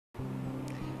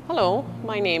Hello,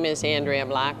 my name is Andrea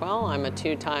Blackwell. I'm a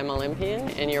two-time Olympian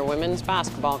and your women's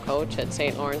basketball coach at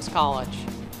St. Lawrence College.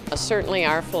 Certainly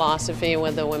our philosophy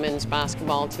with the women's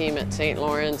basketball team at St.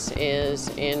 Lawrence is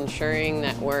ensuring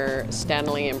that we're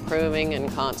steadily improving and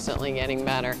constantly getting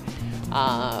better.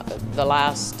 The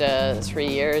last 3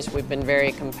 years we've been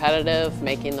very competitive,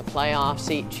 making the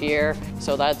playoffs each year,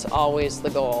 so that's always the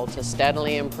goal, to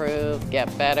steadily improve,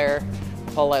 get better,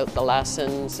 pull out the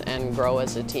lessons and grow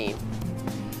as a team.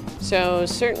 So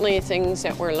certainly things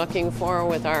that we're looking for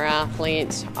with our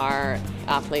athletes are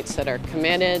athletes that are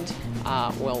committed,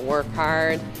 will work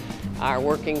hard, are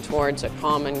working towards a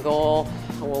common goal,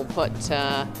 will put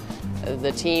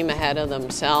the team ahead of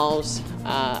themselves.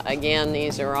 Again,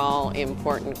 these are all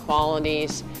important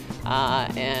qualities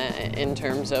in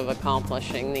terms of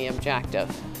accomplishing the objective.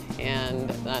 And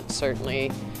that's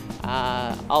certainly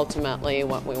ultimately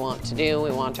what we want to do.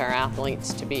 We want our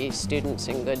athletes to be students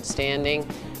in good standing,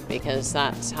 because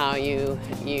that's how you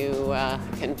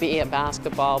can be a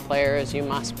basketball player, is you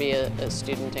must be a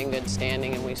student in good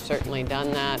standing, and we've certainly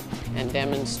done that and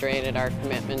demonstrated our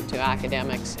commitment to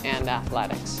academics and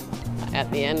athletics. At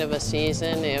the end of a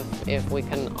season, if we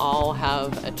can all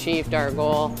have achieved our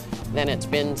goal, then it's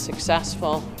been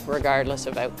successful regardless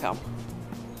of outcome.